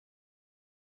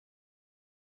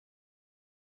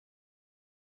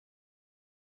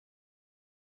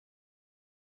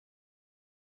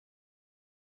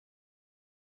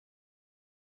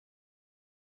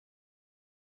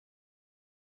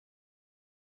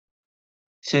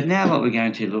So now what we're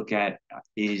going to look at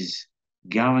is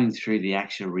going through the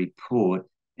actual report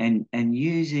and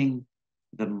using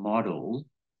the model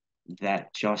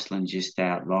that Jocelyn just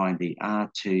outlined, the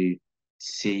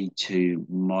R2C2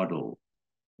 model.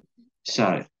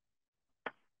 So,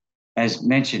 as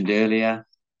mentioned earlier,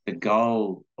 the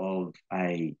goal of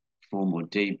a formal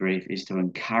debrief is to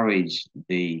encourage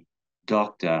the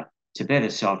doctor to better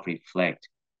self-reflect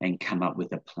and come up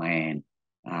with a plan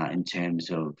in terms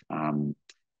of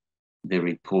the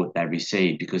report they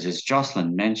received. Because as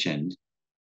Jocelyn mentioned,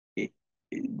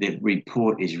 the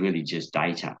report is really just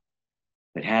data.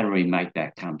 But how do we make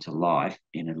that come to life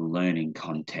in a learning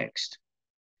context?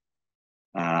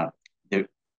 And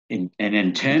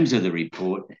in terms of the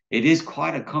report, it is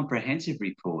quite a comprehensive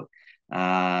report,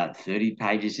 30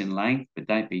 pages in length, but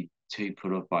don't be too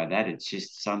put off by that. It's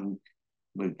just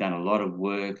we've done a lot of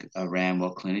work around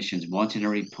what clinicians want in a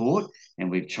report, and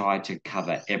we've tried to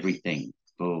cover everything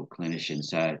for clinicians.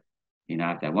 So,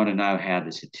 if they want to know how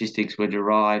the statistics were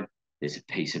derived, there's a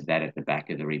piece of that at the back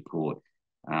of the report.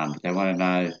 If they want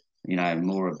to know,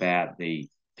 more about the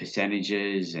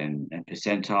percentages and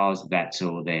percentiles, that's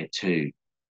all there too.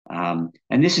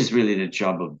 And this is really the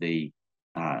job of the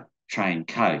trained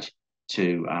coach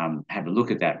to have a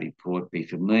look at that report, be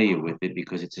familiar with it,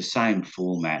 because it's the same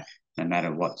format no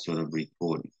matter what sort of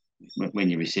report. When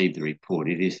you receive the report,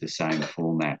 it is the same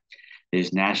format.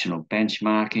 There's national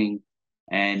benchmarking,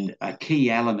 and a key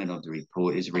element of the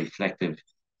report is a reflective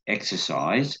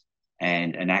exercise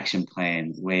and an action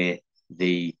plan where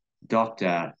the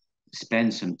doctor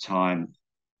spends some time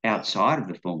outside of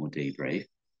the formal debrief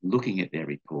looking at their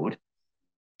report,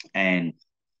 and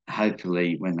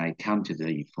hopefully when they come to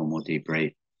the formal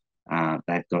debrief,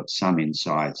 they've got some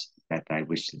insights that they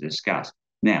wish to discuss.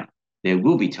 Now, there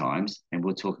will be times, and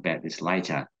we'll talk about this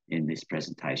later in this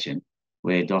presentation,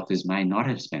 where doctors may not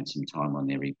have spent some time on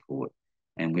their report,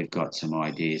 and we've got some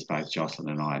ideas, both Jocelyn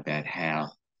and I, about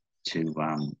how to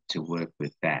work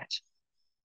with that.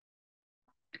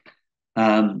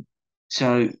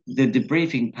 So the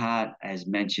debriefing part, as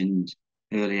mentioned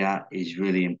earlier, is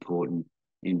really important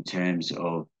in terms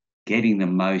of getting the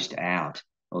most out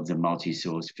of the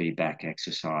multi-source feedback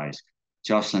exercise.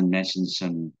 Jocelyn mentioned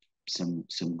some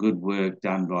good work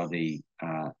done by the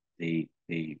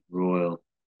Royal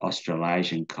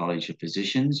Australasian College of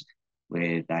Physicians,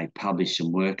 where they published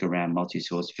some work around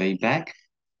multi-source feedback.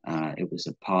 It was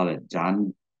a pilot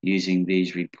done using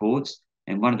these reports,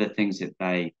 and one of the things that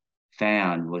they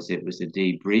found was it was the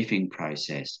debriefing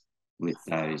process with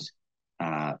those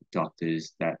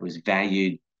doctors that was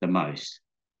valued the most.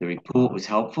 The report was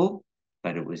helpful,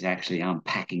 but it was actually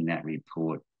unpacking that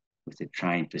report with a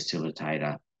trained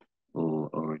facilitator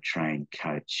or a trained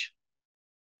coach.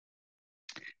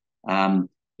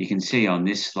 You can see on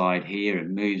this slide here, it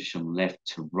moves from left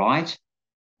to right,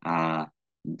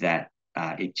 that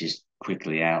it just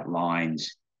quickly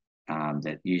outlines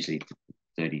that usually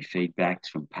 30 feedbacks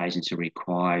from patients are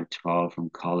required, 12 from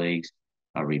colleagues.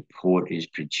 A report is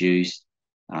produced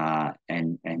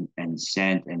and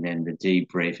sent, and then the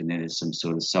debrief, and then there's some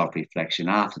sort of self-reflection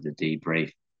after the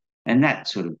debrief. And that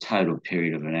sort of total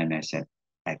period of an MS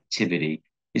activity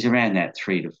is around that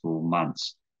 3 to 4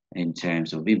 months in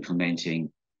terms of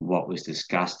implementing what was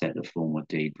discussed at the formal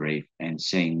debrief and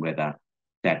seeing whether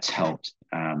that's helped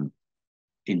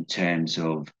in terms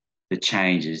of the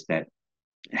changes that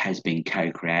has been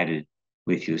co-created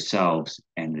with yourselves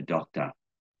and the doctor.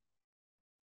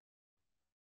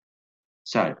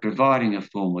 So providing a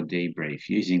formal debrief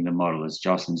using the model as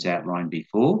Jocelyn's outlined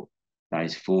before,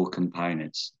 those 4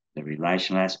 components: the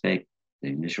relational aspect, the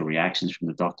initial reactions from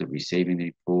the doctor receiving the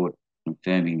report,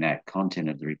 confirming that content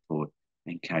of the report,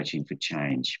 and coaching for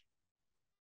change.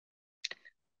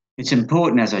 It's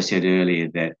important, as I said earlier,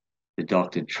 that the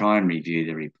doctor try and review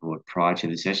the report prior to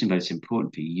the session, but it's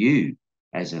important for you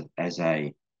as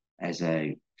a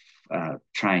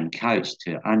trained coach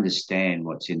to understand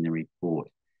what's in the report.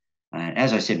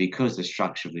 As I said, because the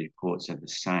structure of the reports are the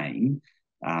same,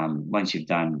 once you've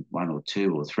done 1 or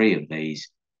 2 or 3 of these,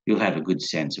 you'll have a good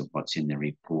sense of what's in the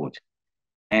report.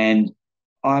 And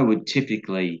I would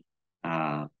typically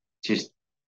just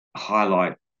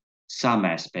highlight some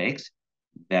aspects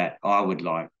that I would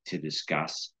like to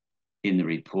discuss in the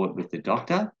report with the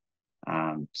doctor.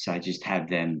 So just have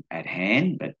them at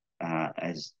hand. But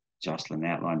as Jocelyn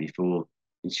outlined before,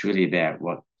 it's really about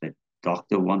what the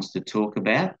doctor wants to talk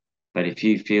about. But if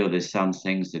you feel there's some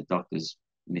things that doctors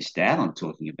missed out on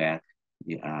talking about,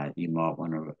 you might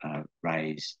want to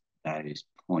raise those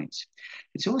points.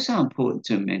 It's also important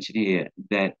to mention here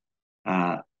that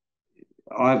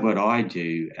what I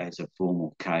do as a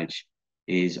formal coach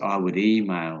is I would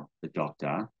email the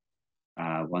doctor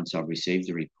once I've received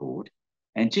the report,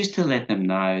 and just to let them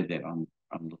know that I'm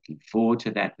looking forward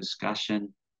to that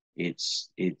discussion. It's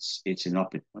an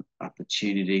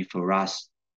opportunity for us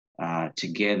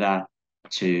together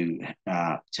to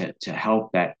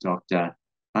help that doctor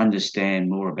understand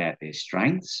more about their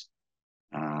strengths,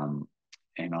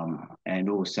 and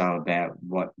also about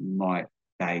what might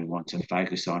they want to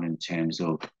focus on in terms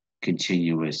of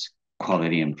continuous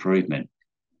quality improvement.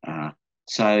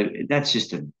 So that's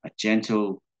just a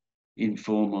gentle,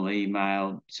 informal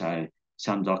email. So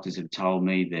some doctors have told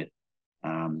me that,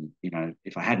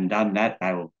 if I hadn't done that,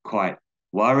 they were quite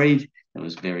worried. It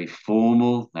was very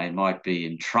formal. They might be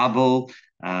in trouble.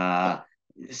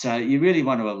 So you really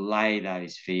want to allay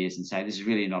those fears and say this is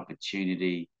really an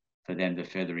opportunity for them to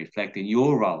further reflect. And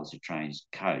your role as a trained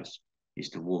coach is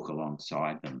to walk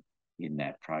alongside them in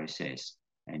that process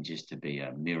and just to be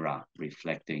a mirror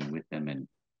reflecting with them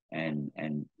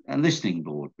and a listening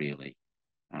board, really.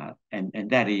 And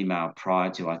that email prior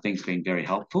to, I think, has been very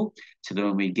helpful so that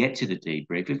when we get to the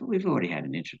debrief, we've already had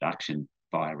an introduction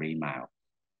via email.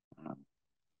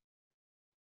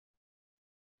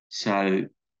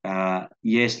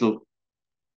 Yes, look,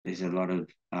 there's a lot of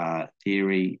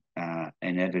theory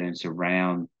and evidence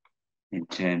around in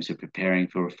terms of preparing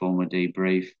for a formal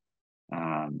debrief.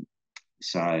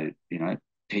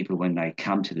 People, when they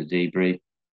come to the debrief,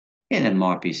 there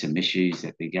might be some issues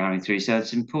that they're going through. So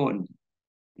it's important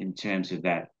in terms of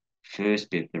that first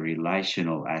bit, the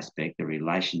relational aspect, the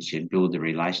relationship, build the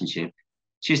relationship,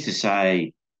 just to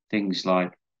say things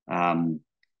like,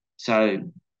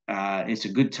 it's a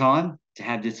good time to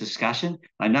have this discussion.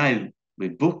 I know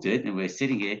we've booked it and we're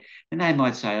sitting here, and they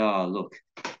might say, oh, look,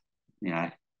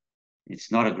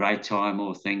 it's not a great time,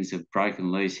 or things have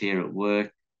broken loose here at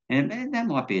work. And that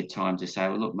might be a time to say,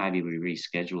 well, look, maybe we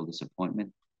reschedule this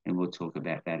appointment, and we'll talk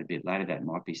about that a bit later. That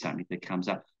might be something that comes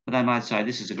up. But they might say,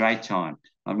 this is a great time.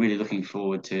 I'm really looking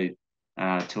forward to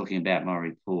talking about my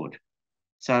report.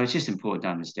 So it's just important to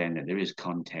understand that there is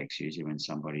context usually when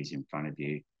somebody's in front of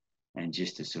you, and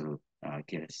just to sort of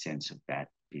get a sense of that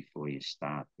before you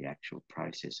start the actual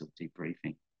process of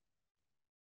debriefing.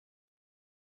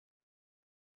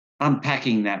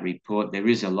 Unpacking that report, there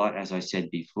is a lot, as I said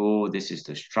before. This is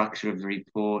the structure of the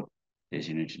report. There's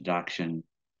an introduction.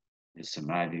 There's some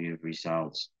overview of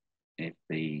results. If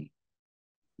the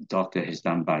doctor has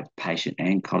done both patient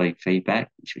and colleague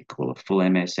feedback, which we call a full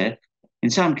MSF.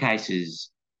 In some cases,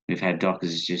 we've had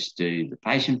doctors just do the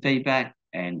patient feedback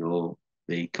and or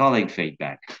the colleague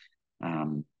feedback.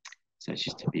 So it's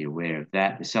just to be aware of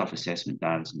that. The self-assessment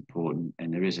data is important,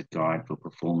 and there is a guide for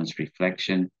performance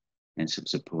reflection and some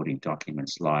supporting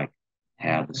documents like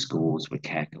how the scores were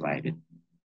calculated.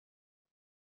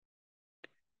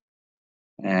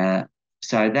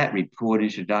 So that report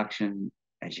introduction,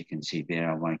 as you can see there,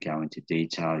 I won't go into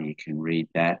detail. You can read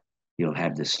that. You'll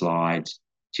have the slides.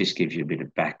 Just gives you a bit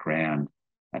of background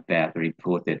about the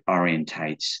report that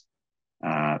orientates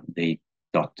the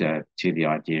doctor to the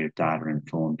idea of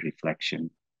data-informed reflection.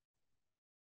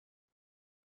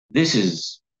 This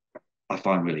is, I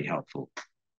find, really helpful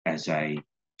as a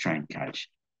trained coach.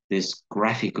 This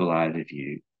graphical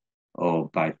overview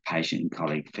of both patient and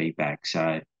colleague feedback.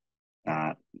 So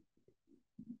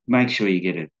make sure you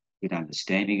get a good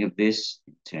understanding of this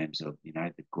in terms of,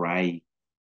 the grey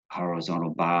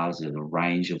horizontal bars are the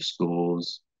range of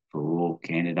scores for all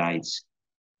candidates.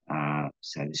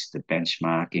 So this is the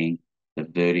benchmarking. The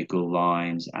vertical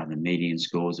lines are the median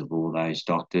scores of all those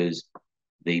doctors.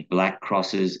 The black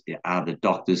crosses are the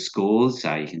doctors' scores.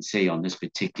 So you can see on this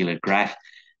particular graph,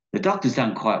 the doctor's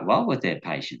done quite well with their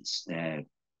patients. I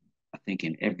think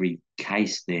in every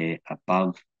case, they're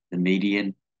above the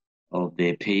median of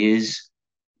their peers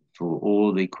for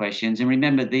all the questions. And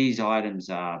remember, these items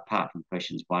are, apart from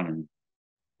questions 1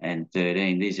 and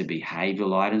 13, these are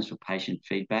behavioural items for patient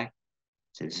feedback.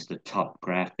 So this is the top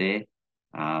graph there.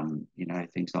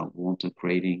 Things like warmth of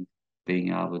greeting, being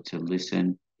able to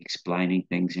listen, explaining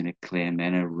things in a clear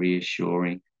manner,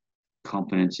 reassuring,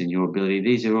 confidence in your ability.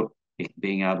 These are all,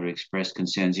 being able to express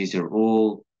concerns. These are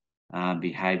all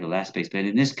behavioural aspects. But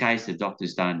in this case, the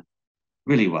doctor's done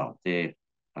really well. They're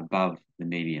above the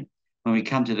median. When we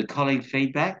come to the colleague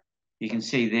feedback, you can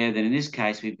see there that in this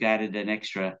case, we've added an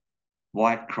extra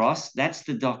white cross. That's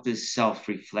the doctor's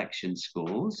self-reflection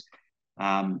scores.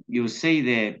 You'll see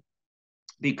there,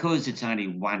 because it's only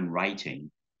one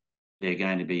rating, they're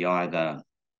going to be either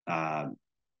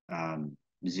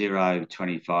 0,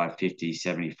 25, 50,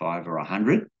 75, or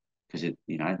 100, because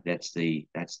that's the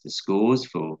scores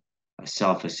for a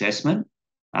self-assessment.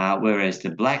 whereas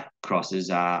the black crosses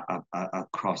are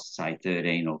across, say,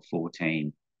 13 or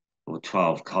 14 or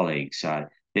 12 colleagues. So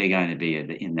they're going to be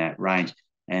in that range.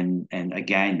 And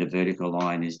again, the vertical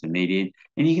line is the median.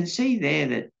 And you can see there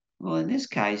that, well, in this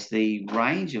case, the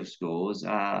range of scores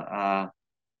are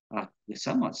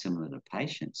somewhat similar to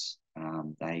patients.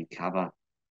 They cover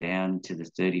down to the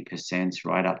 30%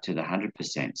 right up to the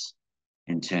 100%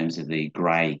 in terms of the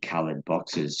grey coloured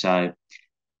boxes. So,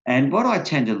 and what I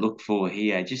tend to look for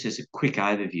here, just as a quick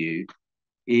overview,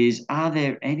 is are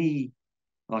there any,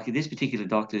 like this particular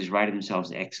doctor has rated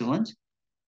themselves excellent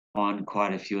on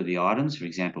quite a few of the items, for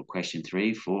example, question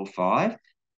 3, 4, 5,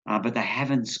 but they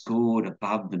haven't scored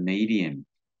above the median.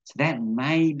 So that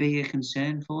may be a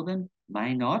concern for them,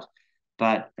 may not,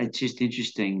 but it's just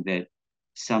interesting that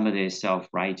some of their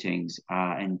self-ratings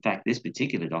are, in fact, this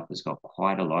particular doctor's got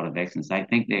quite a lot of excellence. They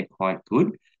think they're quite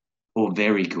good or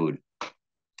very good.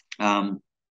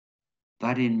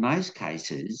 But in most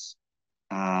cases,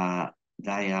 they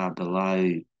are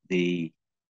below the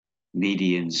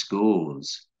median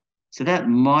scores. So that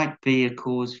might be a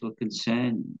cause for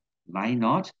concern, may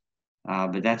not,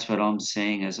 but that's what I'm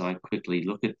seeing as I quickly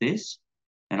look at this.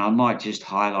 And I might just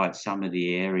highlight some of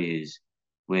the areas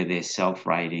where their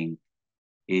self-rating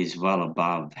is well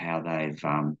above how they've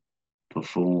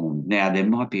performed. Now, there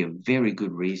might be a very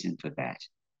good reason for that.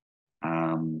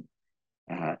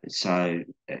 So,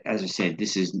 as I said,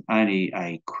 this is only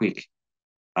a quick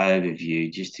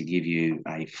overview just to give you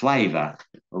a flavour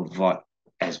of what,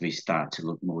 as we start to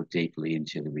look more deeply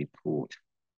into the report.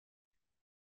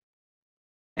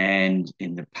 And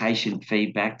in the patient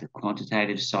feedback, the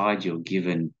quantitative side, you're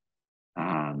given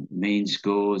mean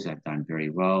scores. They've done very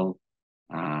well.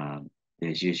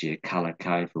 There's usually a colour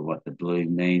code for what the blue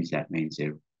means. That means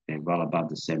they're well above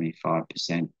the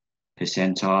 75%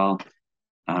 percentile.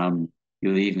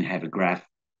 You'll even have a graph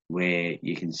where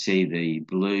you can see the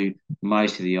blue.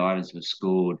 Most of the items were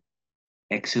scored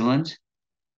excellent.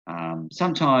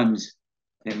 Sometimes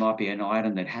there might be an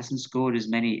item that hasn't scored as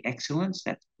many excellents.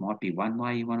 That might be one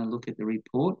way you want to look at the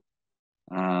report.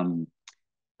 The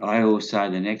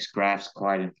next graph's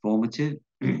quite informative.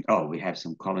 Oh, we have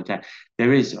some qualitative.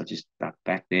 There is, I'll just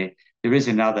back there. There is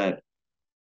another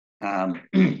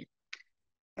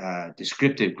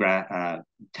descriptive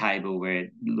table where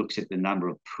it looks at the number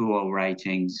of poor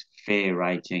ratings, fair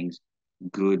ratings,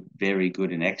 good, very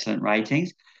good, and excellent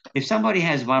ratings. If somebody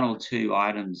has one or two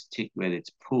items ticked where it's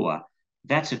poor,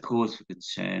 that's a cause for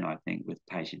concern, I think, with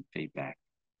patient feedback,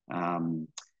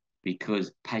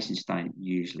 because patients don't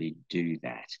usually do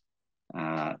that.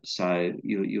 So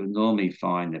you'll normally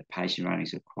find that patient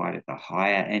ratings are quite at the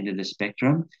higher end of the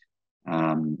spectrum,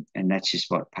 and that's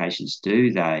just what patients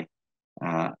do.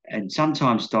 And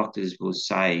sometimes doctors will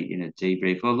say in a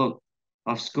debrief, well, look,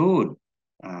 I've scored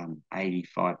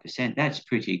 85%. That's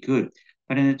pretty good.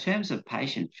 But in terms of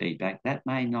patient feedback, that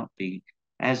may not be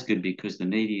as good because the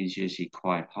median is usually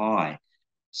quite high.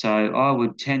 So I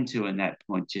would tend to, in that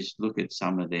point, just look at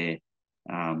some of their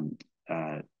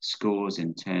scores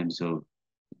in terms of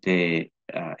their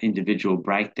individual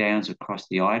breakdowns across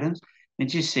the items and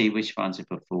just see which ones are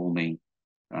performing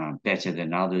better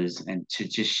than others, and to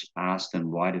just ask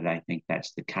them why do they think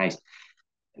that's the case.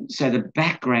 So the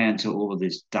background to all of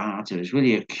this data is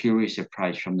really a curious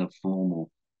approach from the formal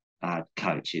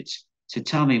coach. It's, so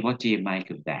tell me, what do you make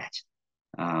of that?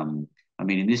 I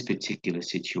mean, in this particular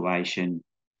situation,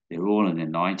 they're all in the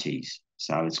 90s.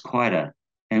 So it's quite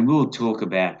and we'll talk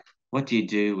about what do you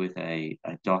do with a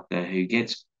doctor who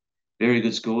gets very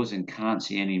good scores and can't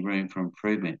see any room for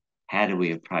improvement. How do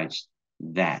we approach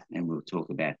that? And we'll talk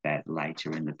about that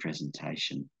later in the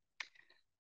presentation.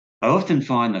 I often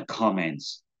find the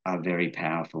comments are very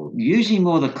powerful, usually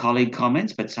more the colleague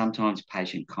comments, but sometimes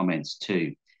patient comments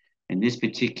too. For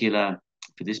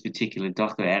this particular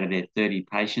doctor, out of their 30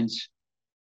 patients,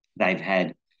 they've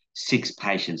had 6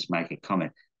 patients make a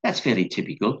comment. That's fairly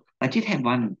typical. I did have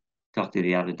one doctor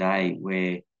the other day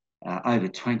where over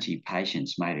 20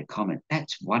 patients made a comment.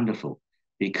 That's wonderful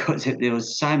because there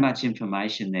was so much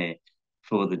information there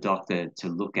for the doctor to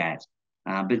look at.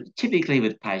 But typically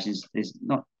with patients, there's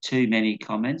not too many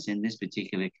comments. In this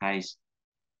particular case,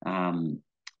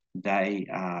 they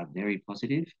are very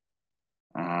positive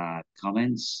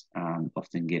comments.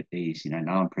 Often get these,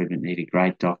 no improvement needed,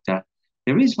 great doctor.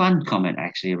 There is one comment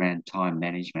actually around time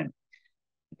management.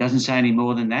 It doesn't say any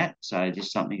more than that, so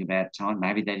just something about time.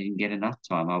 Maybe they didn't get enough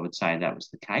time. I would say that was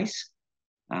the case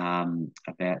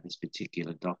about this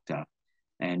particular doctor.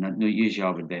 And usually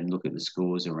I would then look at the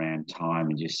scores around time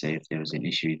and just see if there was an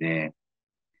issue there.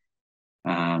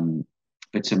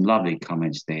 But some lovely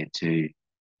comments there too.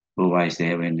 always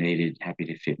there when needed, happy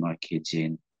to fit my kids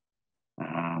in.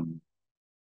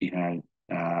 You know,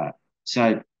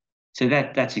 so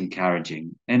that's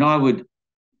encouraging. And I would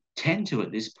tend to,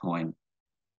 at this point,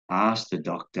 ask the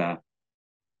doctor,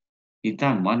 you've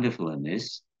done wonderful in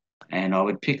this. And I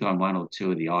would pick on one or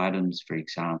two of the items, for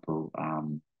example,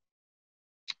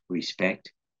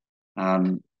 respect.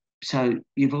 So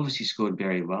you've obviously scored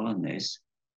very well in this.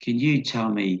 Can you tell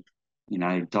me,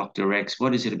 Dr. X,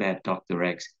 what is it about Dr.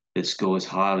 X that scores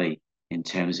highly in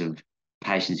terms of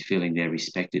patients feeling they're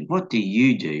respected? What do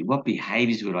you do? What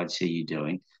behaviours would I see you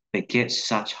doing that gets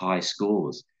such high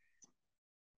scores?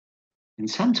 And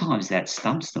sometimes that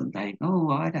stumps them. They,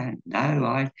 I don't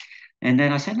know. And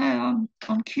then I say, no,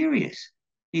 I'm curious.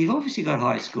 You've obviously got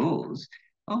high scores.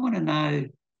 I want to know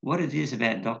what it is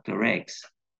about Dr. X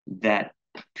that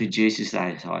produces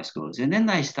those high scores. And then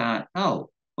they start, well,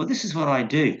 this is what I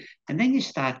do. And then you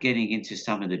start getting into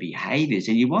some of the behaviors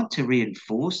and you want to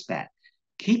reinforce that.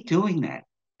 Keep doing that.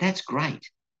 That's great.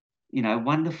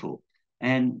 Wonderful.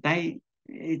 And I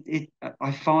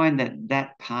find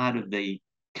that part of the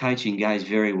coaching goes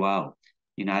very well.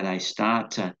 They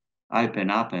start to open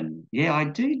up and, yeah, I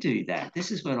do that.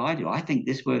 This is what I do. I think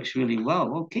this works really well.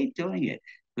 Well, keep doing it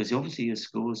because obviously your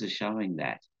scores are showing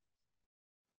that.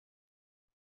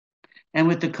 And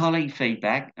with the colleague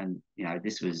feedback, and,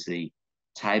 this was the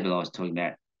table I was talking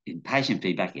about. In patient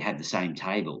feedback, you have the same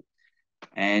table.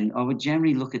 And I would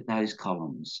generally look at those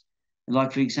columns.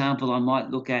 Like, for example, I might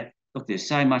look, there's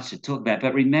so much to talk about,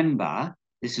 but remember,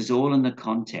 this is all in the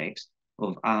context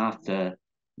of after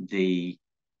the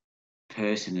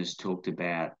person has talked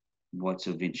about what's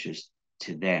of interest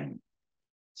to them.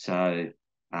 So,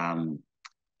 and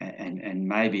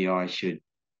maybe I should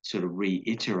sort of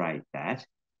reiterate that,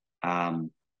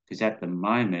 because at the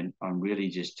moment, I'm really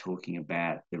just talking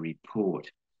about the report.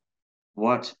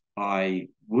 What I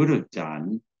would have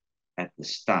done at the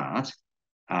start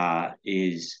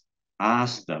is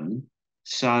ask them,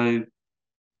 so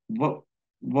what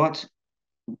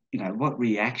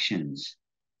reactions,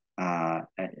 and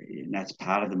that's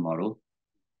part of the model,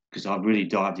 because I've really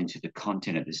dived into the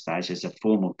content at this stage. As a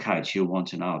formal coach, you'll want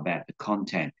to know about the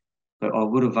content. But I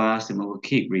would have asked them, and we'll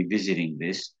keep revisiting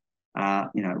this,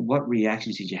 what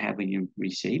reactions did you have when you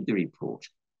received the report?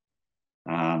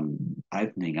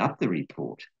 Opening up the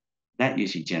report, that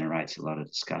usually generates a lot of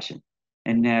discussion.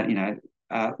 And now,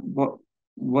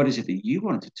 what is it that you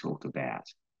wanted to talk about?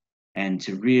 And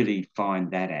to really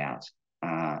find that out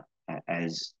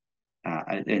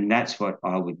and that's what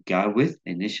I would go with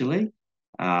initially.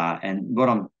 And what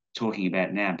I'm talking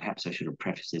about now, and perhaps I should have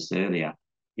prefaced this earlier,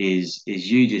 is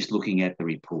you just looking at the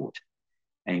report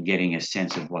and getting a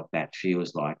sense of what that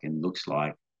feels like and looks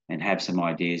like, and have some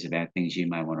ideas about things you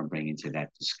may want to bring into that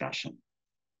discussion.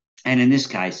 And in this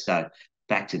case, so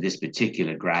back to this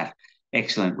particular graph,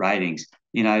 excellent ratings.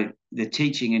 The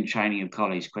teaching and training of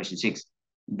colleagues, question 6,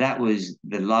 that was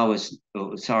the lowest,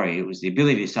 it was the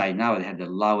ability to say no, it had the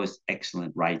lowest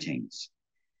excellent ratings.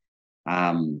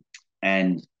 And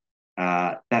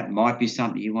that might be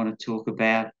something you want to talk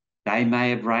about. They may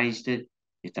have raised it.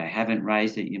 If they haven't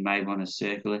raised it, you may want to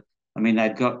circle it. I mean,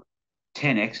 they've got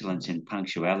 10 excellence in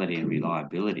punctuality and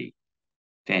reliability.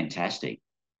 Fantastic.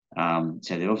 So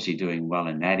they're obviously doing well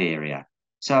in that area.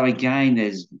 So again,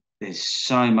 there's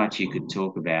so much you could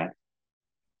talk about.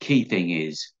 Key thing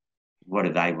is, what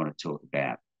do they want to talk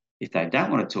about? If they don't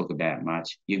want to talk about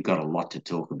much, you've got a lot to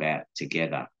talk about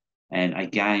together. And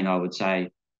again, I would say,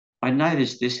 I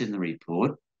noticed this in the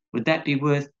report. Would that be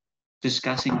worth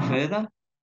discussing further?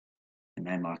 And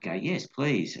they might go, yes,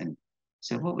 please. And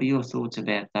so what were your thoughts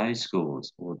about those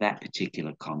scores or that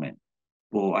particular comment?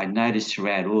 Or I noticed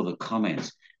throughout all the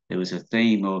comments, there was a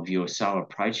theme of you're so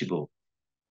approachable.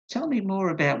 Tell me more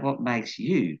about what makes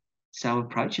you so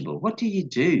approachable. What do you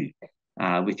do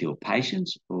with your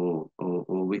patients or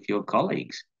with your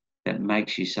colleagues that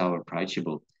makes you so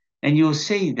approachable? And you'll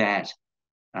see that,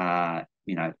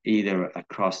 either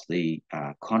across the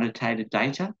quantitative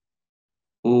data,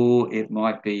 or it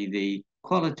might be the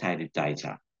qualitative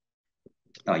data.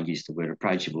 I used the word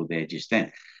approachable there just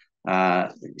then.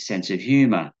 Sense of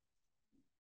humour.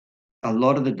 A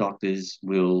lot of the doctors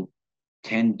will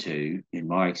tend to, in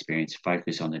my experience,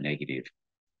 focus on the negative.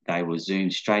 They will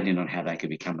zoom straight in on how they could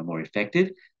become more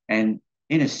effective and,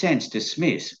 in a sense,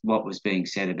 dismiss what was being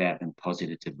said about them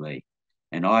positively.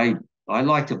 And I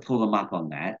like to pull them up on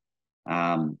that,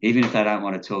 even if they don't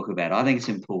want to talk about it. I think it's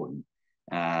important.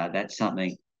 That's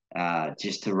something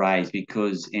just to raise,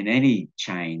 because in any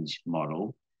change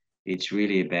model, it's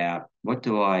really about what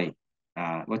do I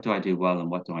do well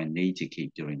and what do I need to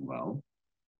keep doing well,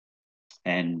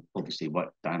 and obviously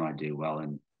what don't I do well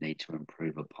and need to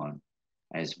improve upon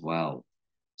as well.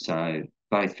 So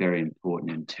both very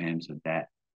important in terms of that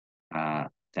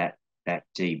that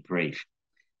debrief.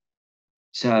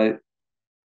 So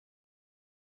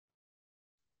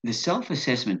the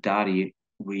self-assessment data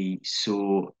we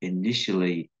saw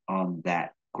initially on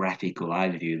that graphical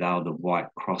overview, they were the white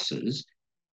crosses.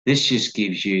 This just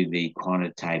gives you the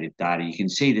quantitative data. You can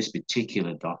see this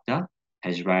particular doctor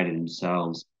has rated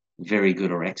themselves very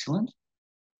good or excellent,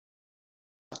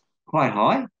 quite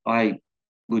high. I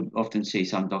would often see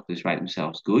some doctors rate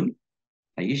themselves good.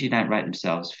 They usually don't rate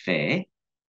themselves fair.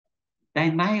 They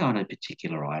may on a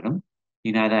particular item.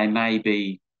 They may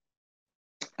be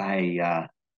a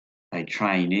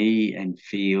trainee and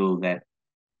feel that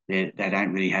they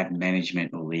don't really have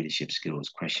management or leadership skills,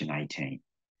 question 18.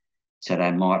 So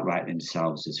they might rate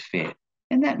themselves as fair.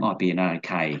 And that might be an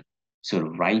okay sort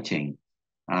of rating.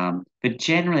 But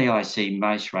generally, I see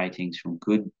most ratings from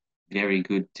good, very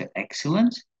good to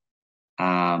excellent.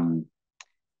 And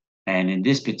in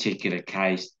this particular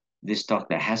case, this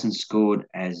doctor hasn't scored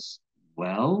as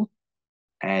well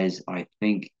as I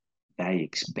think they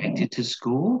expected to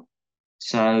score.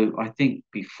 So I think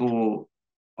before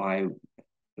I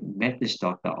met this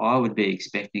doctor, I would be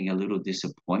expecting a little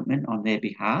disappointment on their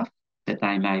behalf, that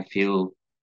they may feel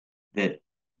that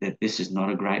this is not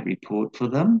a great report for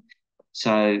them.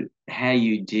 So how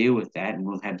you deal with that, and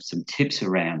we'll have some tips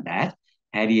around that.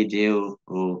 How do you deal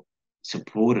or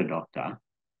support a doctor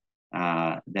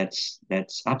that's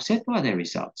upset by their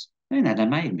results? They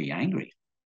may even be angry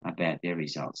about their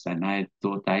results. They may have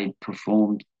thought they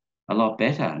performed a lot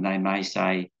better, and they may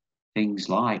say things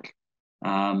like,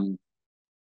 I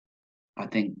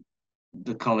think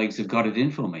the colleagues have got it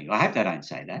in for me. I hope they don't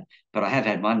say that, but I have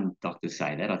had one doctor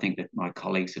say that. I think that my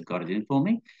colleagues have got it in for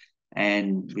me.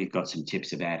 And we've got some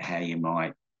tips about how you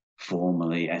might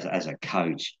formally, as a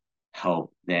coach,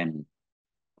 help them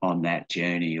on that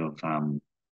journey of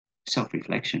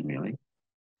self-reflection, really.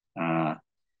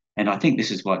 And I think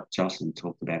this is what Jocelyn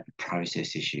talked about, the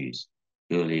process issues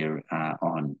earlier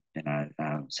on.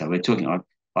 So we're talking,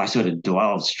 I sort of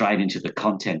delved straight into the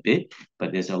content bit,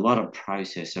 but there's a lot of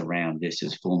process around this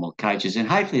as formal coaches. And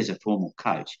hopefully as a formal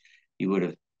coach, you would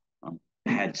have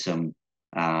had some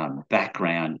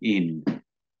background in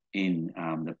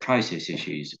the process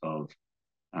issues of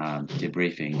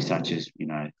debriefing, such as,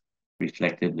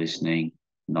 reflective listening,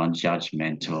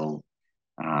 non-judgmental,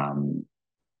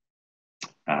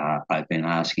 I've been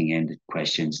asking ended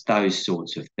questions. Those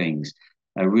sorts of things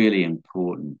are really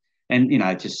important. And,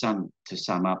 to sum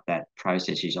up that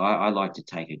process is I like to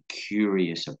take a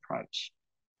curious approach.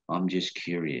 I'm just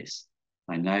curious.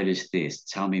 I noticed this.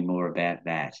 Tell me more about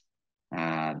that.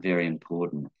 Very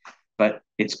important. But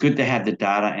it's good to have the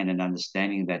data and an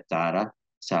understanding of that data.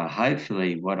 So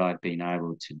hopefully what I've been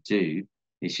able to do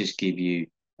is just give you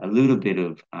a little bit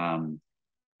of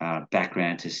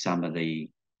background to some of the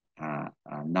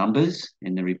numbers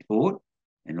in the report,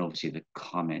 and obviously the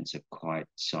comments are quite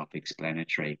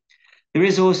self-explanatory. There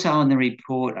is also in the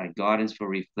report a guidance for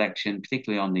reflection,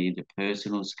 particularly on the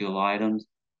interpersonal skill items.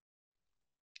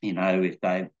 If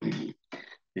they,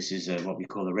 this is what we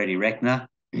call a ready reckoner,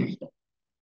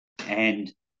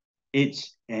 and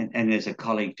there's a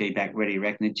colleague feedback ready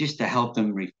reckoner just to help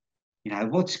them,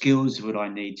 what skills would I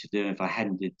need to do if I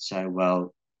hadn't did so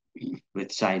well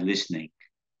with, say, listening.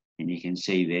 And you can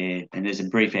see there, and there's a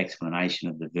brief explanation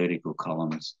of the vertical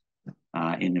columns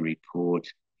in the report,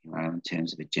 in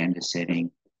terms of agenda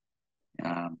setting,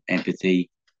 empathy.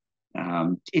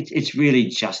 It's really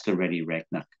just a ready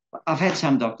reckoner. I've had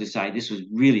some doctors say this was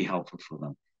really helpful for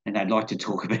them, and they'd like to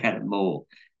talk about it more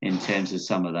in terms of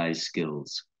some of those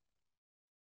skills.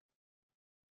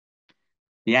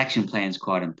 The action plan is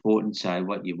quite important. So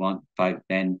what you want folk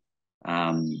then,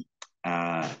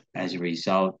 as a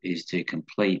result, is to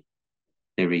complete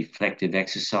the reflective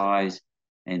exercise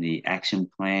and the action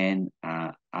plan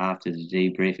after the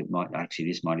debrief.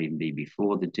 This might even be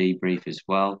before the debrief as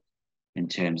well, in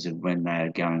terms of when they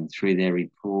are going through their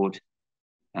report.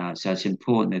 So it's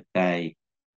important that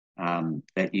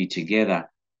that you together,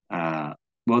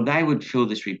 they would fill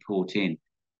this report in,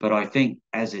 but I think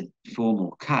as a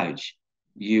formal coach,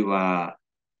 you are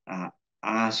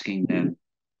asking them,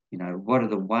 what are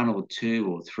the one or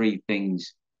two or three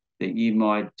things that you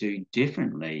might do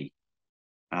differently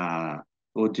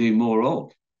or do more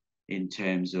of in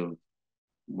terms of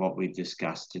what we've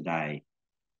discussed today.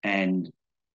 And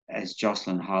as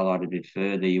Jocelyn highlighted a bit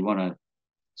further, you want to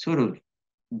sort of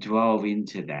delve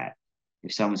into that.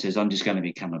 If someone says, I'm just going to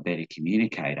become a better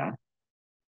communicator,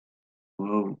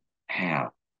 well,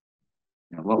 how?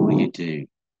 What will you do?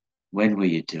 When will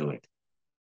you do it?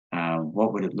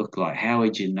 What would it look like? How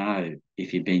would you know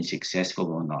if you've been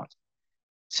successful or not?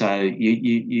 So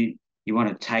you want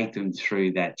to take them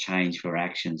through that change for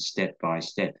action step by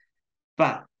step.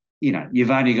 But,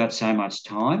 you've only got so much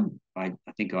time. I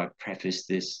think I prefaced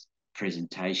this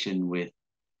presentation with,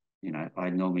 I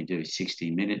normally do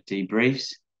 60-minute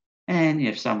debriefs. And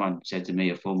if someone said to me,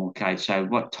 a formal coach, so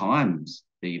what times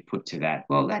do you put to that?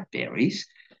 Well, that varies.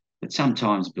 But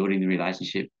sometimes building the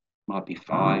relationship might be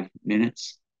 5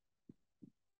 minutes,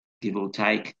 give or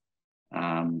take.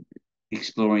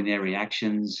 Exploring their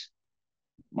reactions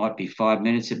might be 5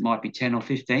 minutes. It might be 10 or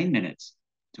 15 minutes.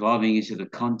 Diving into the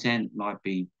content might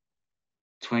be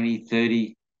 20,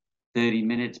 30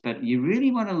 minutes. But you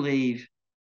really want to leave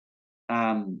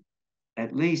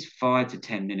at least 5 to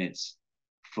 10 minutes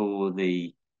for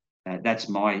that's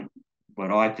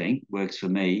what I think works for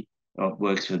me, or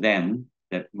works for them,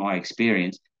 that my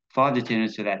experience, 5 to 10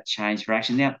 minutes for that change for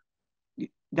action. Now,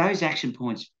 those action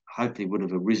points hopefully would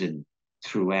have arisen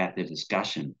throughout the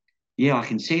discussion. Yeah, I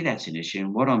can see that's an issue,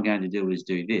 and what I'm going to do is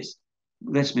do this.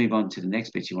 Let's move on to the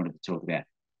next bit you wanted to talk about.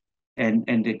 And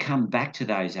to come back to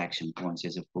those action points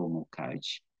as a formal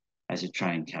coach, as a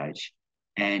trained coach,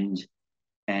 and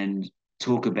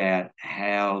talk about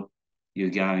how you're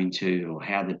going to, or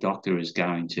how the doctor is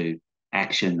going to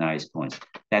action those points.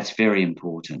 That's very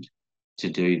important to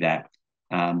do that.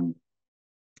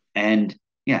 And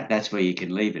yeah, that's where you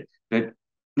can leave it. But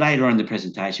later on in the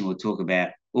presentation, we'll talk about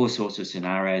all sorts of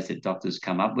scenarios that doctors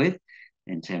come up with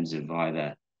in terms of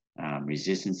either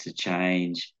resistance to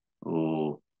change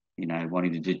or,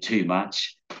 wanting to do too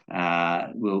much.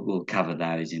 We'll cover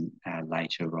those in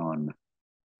later on.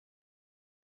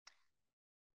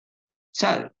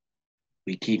 So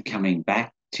we keep coming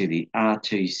back to the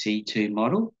R2C2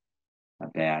 model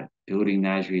about building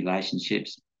those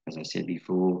relationships. As I said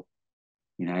before,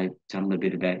 tell them a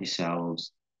bit about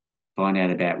yourselves, find out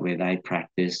about where they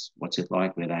practice, what's it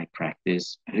like where they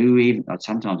practice, I'd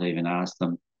sometimes even ask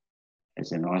them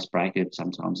as an icebreaker,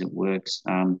 sometimes it works,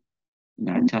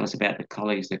 tell us about the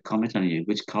colleagues that comment on you.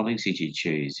 Which colleagues did you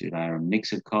choose? Were they a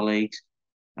mix of colleagues?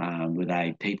 Were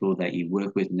they people that you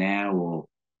work with now, or,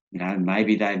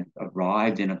 maybe they've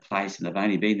arrived in a place and they've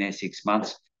only been there 6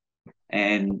 months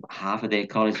and half of their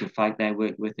colleagues were folk they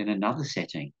work with in another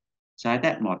setting. So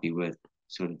that might be worth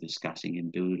sort of discussing and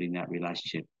building that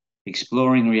relationship.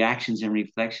 Exploring reactions and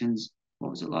reflections.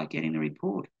 What was it like getting the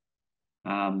report?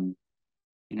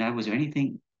 Was there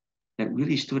anything that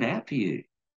really stood out for you,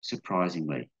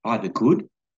 surprisingly, either good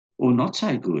or not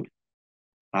so good?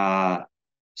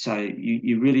 So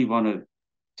you really want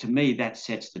to me, that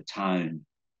sets the tone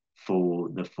for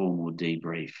the formal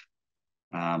debrief.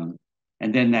 And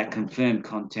then that confirmed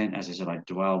content, as I said, I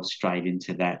dwell straight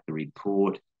into that, the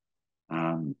report,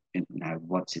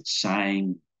 what's it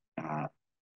saying,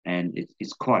 and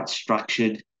it's quite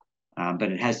structured,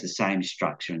 but it has the same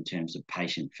structure in terms of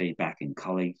patient feedback and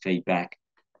colleague feedback,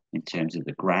 in terms of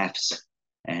the graphs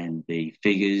and the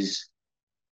figures,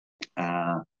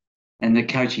 and the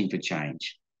coaching for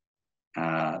change.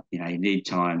 You need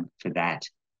time for that,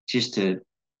 just to,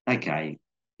 okay,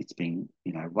 it's been,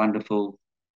 wonderful.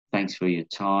 Thanks for your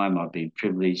time. I've been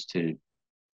privileged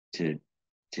to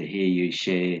hear you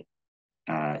share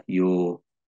your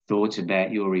thoughts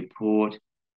about your report,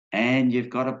 and you've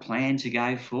got a plan to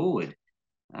go forward.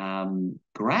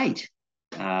 Great.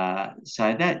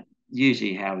 So that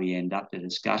usually how we end up the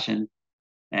discussion,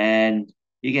 and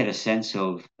you get a sense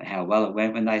of how well it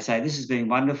went when they say, this has been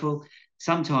wonderful.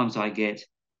 Sometimes I get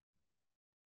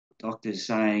doctors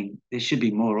saying there should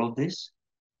be more of this,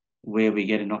 where we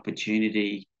get an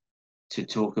opportunity to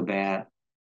talk about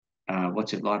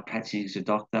what's it like practicing as a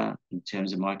doctor in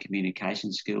terms of my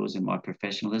communication skills and my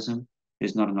professionalism.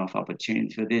 There's not enough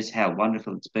opportunity for this. How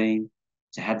wonderful it's been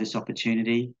to have this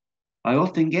opportunity. I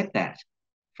often get that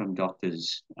from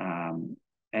doctors, and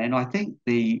I think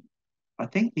the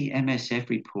MSF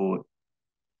report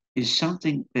is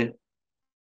something that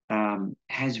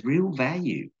has real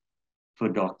value for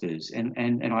doctors, and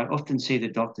I often see the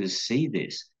doctors see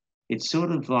this. It's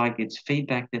sort of like it's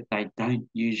feedback that they don't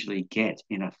usually get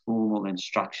in a formal and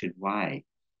structured way.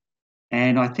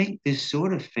 And I think this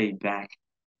sort of feedback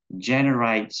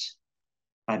generates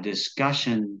a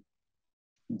discussion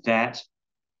that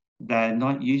they're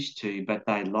not used to, but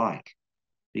they like,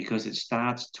 because it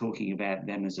starts talking about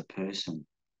them as a person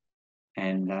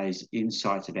and those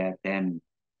insights about them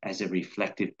as a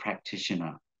reflective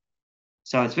practitioner.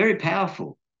 So it's very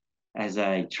powerful as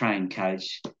a trained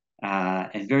coach,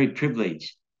 and very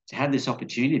privileged to have this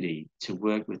opportunity to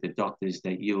work with the doctors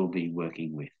that you will be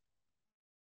working with.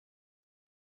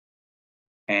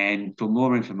 And for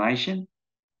more information,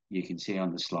 you can see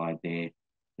on the slide there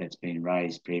that's been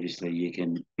raised previously. You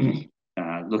can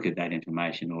look at that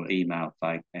information or email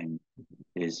folk, and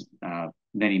there's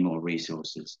many more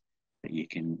resources that you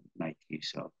can make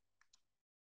use of.